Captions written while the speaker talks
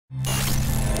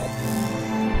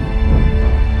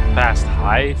fast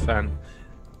hive and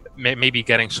maybe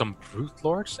getting some brute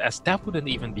lords, as that wouldn't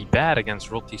even be bad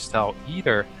against Rotti's style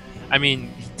either. I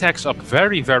mean, he techs up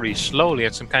very, very slowly,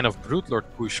 and some kind of brute lord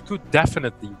push could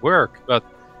definitely work, but...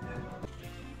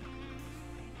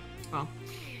 Well,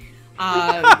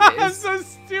 I'm so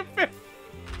stupid.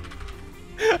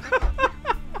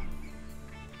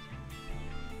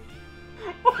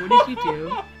 What did you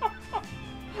do?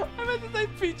 I meant to say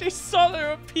PJ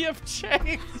Solar or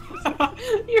PFChangs.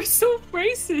 You're so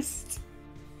racist.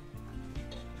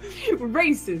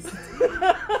 Racist.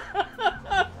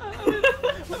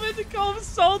 I meant to call him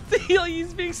salty. Like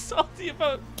he's being salty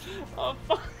about. Oh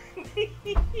fuck.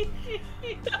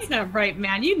 That's not right,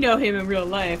 man. You know him in real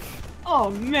life. Oh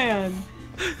man.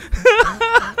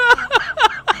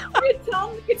 You tell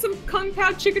him to get some Kung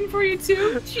Pao chicken for you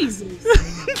too? Jesus.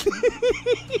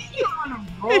 You're on a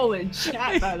roll in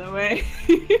chat, by the way.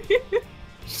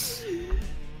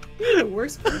 You're the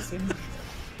worst person.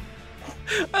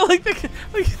 I like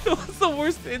what's the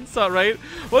worst insult, right?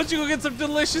 Why don't you go get some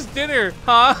delicious dinner,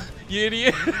 huh? You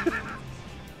idiot.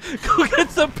 Go get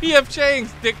some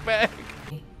PFChangs, dickbag.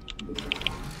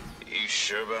 You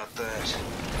sure about that?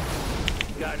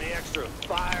 Got any extra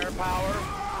firepower?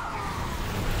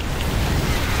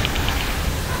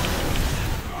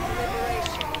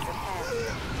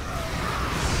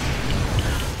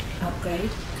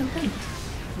 Upgrade complete.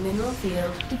 Mineral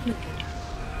field depleted.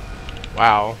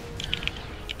 Wow.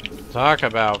 Talk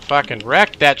about fucking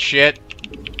wreck that shit.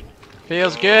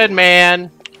 Feels good, man.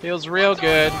 Feels real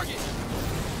good.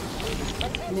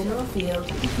 Mineral field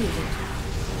depleted.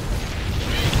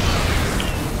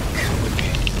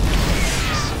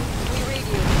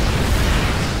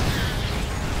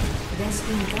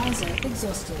 Vespene geyser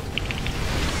exhausted.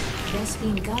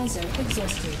 Vespene geyser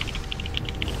exhausted.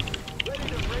 Ready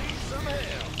to raise some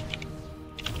hell.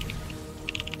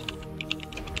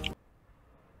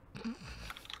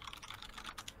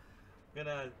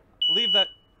 Gonna leave that.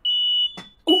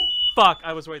 Oh fuck!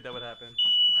 I was worried that would happen.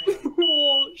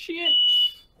 Oh shit.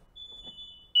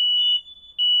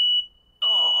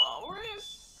 Oh, where is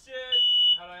Shit!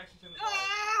 How do I actually turn this off?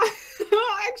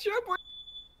 ah! Extra board.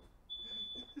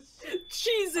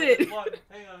 Cheese it. What?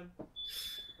 Hang on.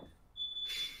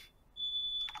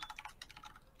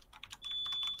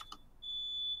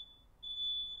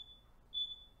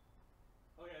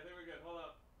 Okay, there we go. Hold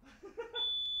up.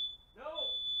 No.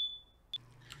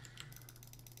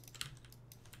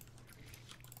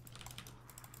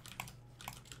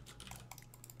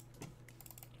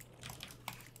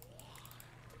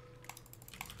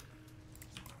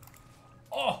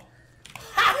 Oh.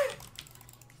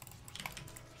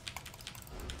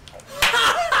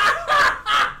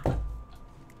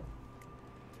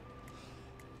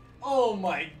 Oh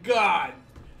my god!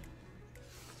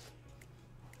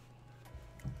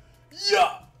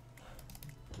 Yeah!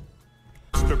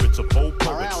 Spirits of old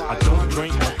poets. I don't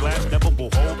drink, my glass never will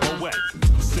hold or wet.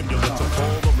 Simulants of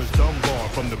all or is dumb bar.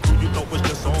 From the crew you know it's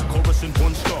just all chorus in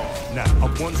one star. Now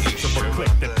I'm 1/6 of a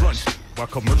click that runs. While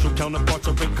commercial counterparts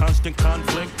are in constant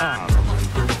conflict, I'm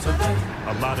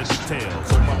a lot of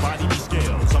details on my body be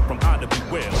scales. I'm from I to be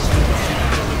well.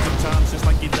 Sometimes it's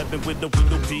like 11 with the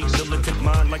window peak, militant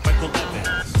mind like Michael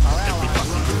Evans.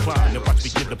 Everybody decline and watch me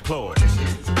get applause.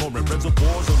 Pouring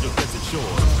reservoirs on your desert shores.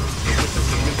 The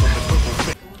witnessing me from the purple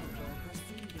face.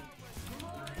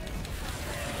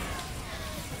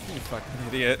 You fucking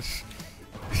idiot.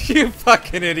 You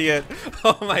fucking idiot.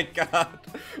 Oh my god.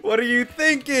 What are you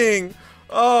thinking?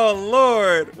 Oh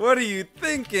lord. What are you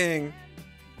thinking?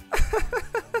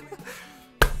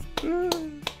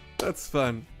 That's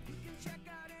fun.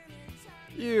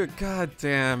 You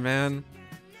goddamn man.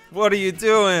 What are you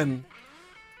doing?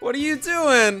 What are you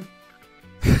doing?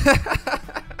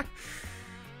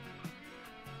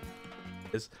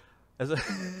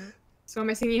 So am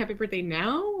I singing happy birthday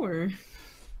now, or?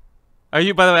 Are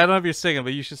you, by the way, I don't know if you're singing,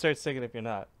 but you should start singing if you're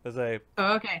not. As I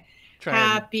Oh, okay. try and...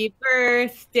 Happy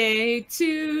birthday to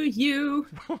you.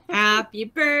 Happy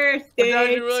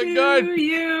birthday really to good.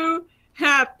 you.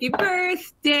 Happy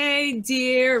birthday,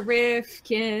 dear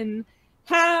Rifkin.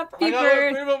 Happy I got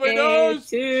whipped cream on my birthday nose.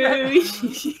 to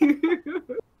you.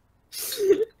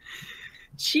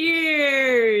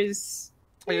 Cheers.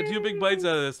 I got 2 big bites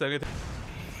out of this thing.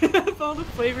 Of all the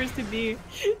flavors to be,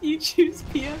 you choose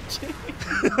PFChangs.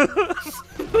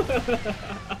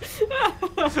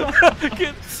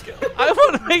 I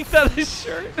want to make that a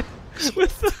shirt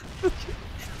with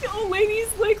the old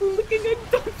lady's like looking at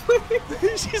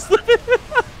dumpling. she's living.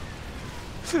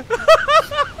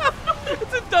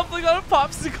 It's a dumpling on a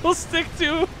popsicle stick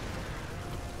too.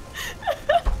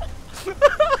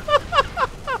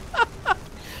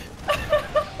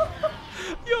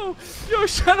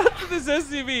 shout out to this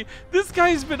SCV. This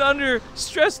guy's been under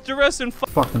stress, duress, and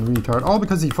fucking retard. All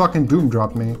because he fucking doom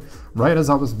dropped me right as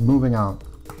I was moving out.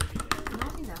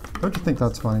 Don't you think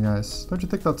that's funny, guys? Don't you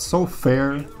think that's so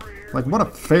fair? Like, what a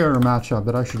fair matchup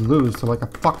that I should lose to like a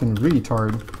fucking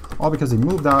retard. All because he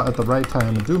moved out at the right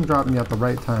time and doom dropped me at the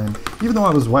right time. Even though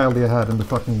I was wildly ahead in the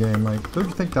fucking game. Like, don't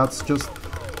you think that's just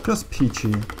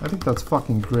peachy? I think that's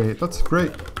fucking great. That's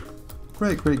great.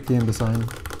 Great game design.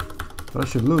 But I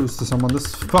should lose to someone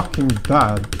this fucking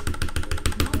bad.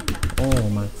 Oh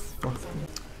my fuck.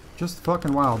 Just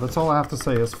fucking wow. That's all I have to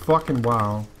say is fucking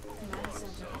wow.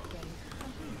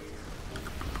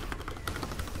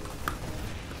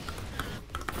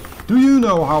 Do you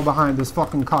know how behind this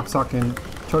fucking cocksucking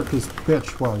Turkish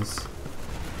bitch was?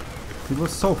 He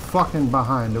was so fucking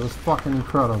behind. It was fucking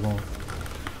incredible.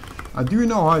 I do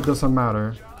know how it doesn't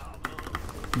matter.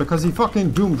 Because he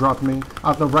fucking doom dropped me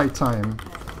at the right time.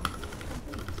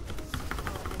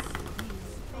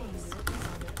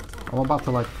 I'm about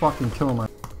to like fucking kill my...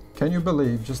 Can you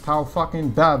believe just how fucking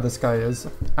bad this guy is?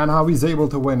 And how he's able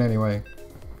to win anyway?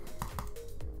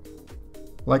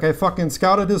 Like, I fucking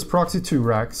scouted his proxy 2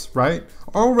 racks, right?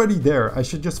 Already there, I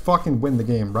should just fucking win the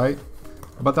game, right?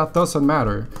 But that doesn't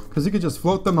matter, because you could just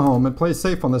float them home and play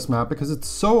safe on this map, because it's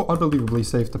so unbelievably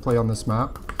safe to play on this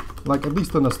map. Like, at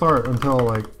least in the start, until,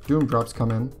 like, doom drops come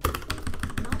in.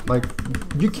 Like,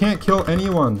 you can't kill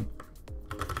anyone.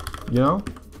 You know?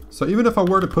 So even if I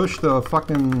were to push the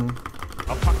fucking...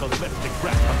 Apocalyptic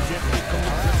rap, I'm gently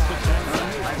coming just for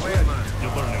Jackson.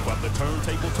 You're learning while the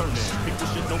turntable turning. People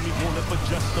should know me more than for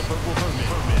just a verbal hermit.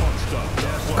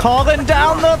 Calling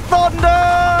down the thunder!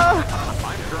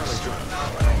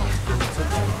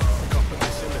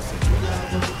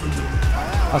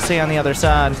 I'll see you on the other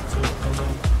side.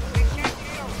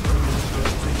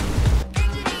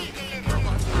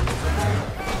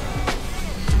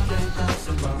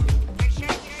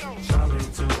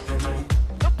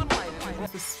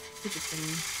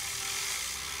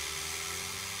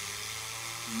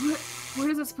 What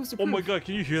is that supposed to prove? Oh my god,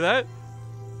 can you hear that?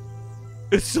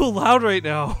 It's so loud right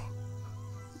now.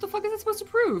 What the fuck is that supposed to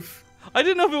prove? I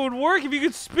didn't know if it would work if you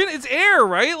could spin. It's air,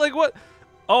 right? Like what?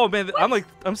 Oh man, what?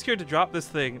 I'm scared to drop this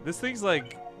thing. This thing's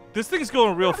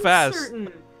going real fast.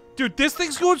 Certain. Dude, this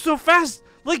thing's going so fast.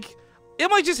 Like, it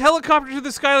might just helicopter to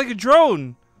the sky like a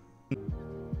drone.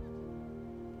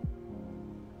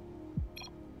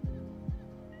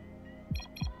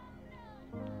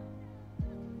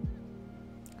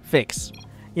 Fix.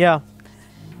 Yeah.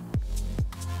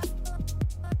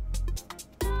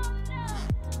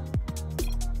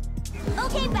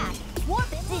 Okay, back. Warp,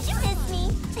 did you miss me?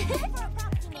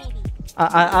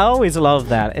 I always love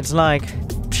that. It's like,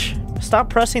 psh, stop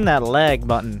pressing that lag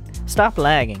button. Stop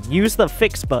lagging. Use the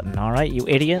fix button, alright, you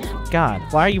idiot? God,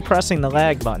 why are you pressing the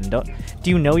lag button? Do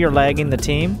you know you're lagging the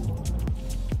team?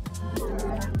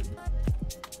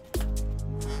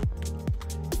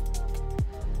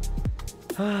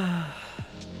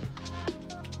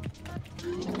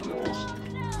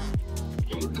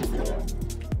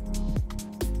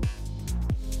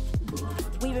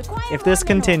 If this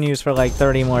continues for like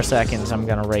 30 more seconds, I'm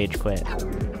gonna rage quit.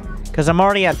 Cause I'm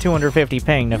already at 250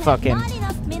 ping to fucking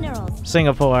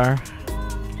Singapore.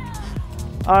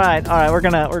 Alright, we're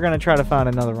gonna try to find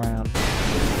another round.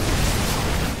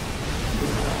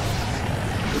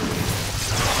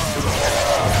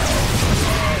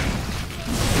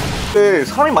 근데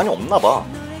사람이 많이 없나봐.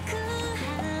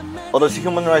 Others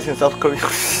human rights in South Korea.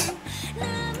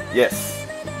 Yes.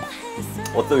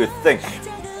 What do you think?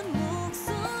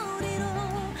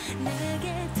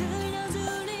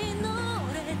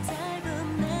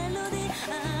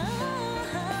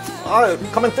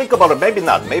 Come and think about it. Maybe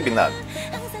not. Maybe not.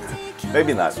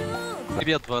 Maybe not.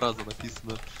 Привет 2 раза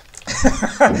написано.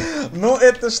 Ну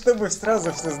это чтобы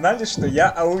сразу все знали, что я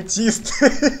аутист.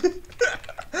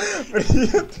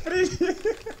 Привет,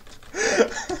 привет.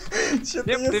 Всем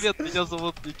привет, меня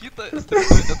зовут Никита, стримлю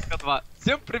СК2.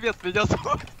 Всем привет, меня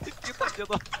зовут Никита,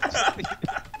 мне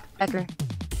Becker.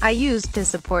 I used to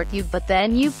support you, but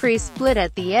then you pre-split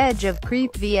at the edge of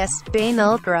Creep vs Spain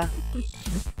Ultra.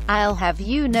 I'll have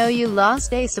you know you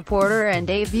lost a supporter and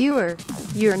a viewer.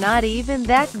 You're not even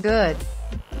that good.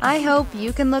 I hope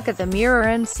you can look at the mirror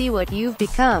and see what you've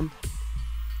become.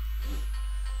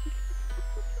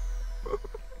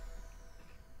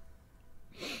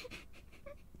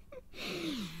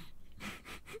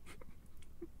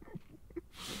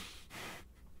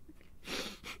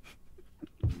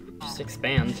 Just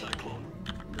expand.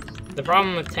 The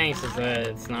problem with tanks is that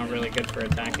it's not really good for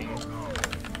attacking.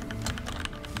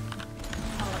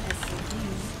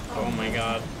 Oh my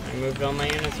god, I moved all my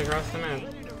units across the map.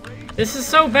 This is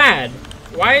so bad!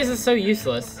 Why is this so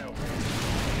useless?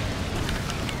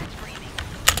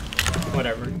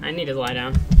 Whatever. I need to lie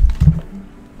down.